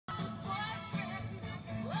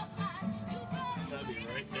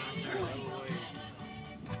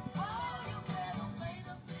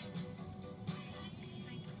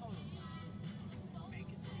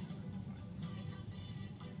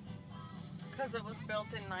Because it was built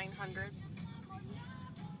in 900s.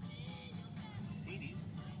 CDs.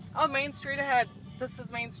 Oh, Main Street ahead. This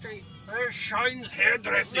is Main Street. There's Shine's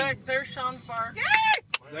hairdressing. Look, there's Sean's bar. Is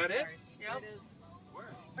that it? Yep. It is. Where?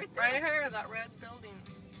 Right here, that red building.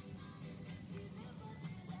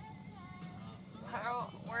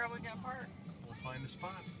 Where are we gonna park? We'll find a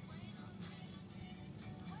spot.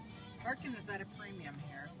 Parking is at a premium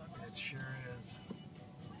here, it looks. It sure is.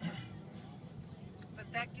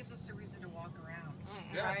 But that gives us a reason to walk around.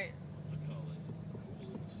 Yeah. Right. Look at all this cool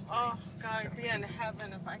little streets. Oh, God, I'd be in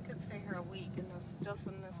heaven if I could stay here a week in this, just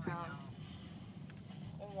in this Oh, I town.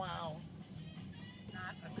 know. Oh, wow.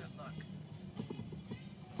 Not a good look.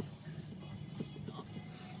 Oh,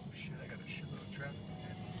 shit, I got a shitload of traffic.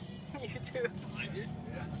 You too. I did?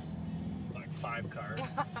 Yeah. Like 5 cars. We're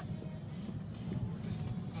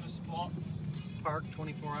just a spot. Park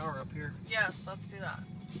 24-hour up here. Yes, let's do that.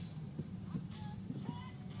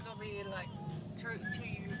 It'll be like 2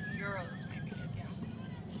 euros maybe again.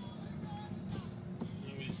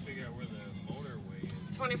 Let me just figure out where the motorway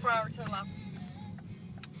is. 24 hour to the left.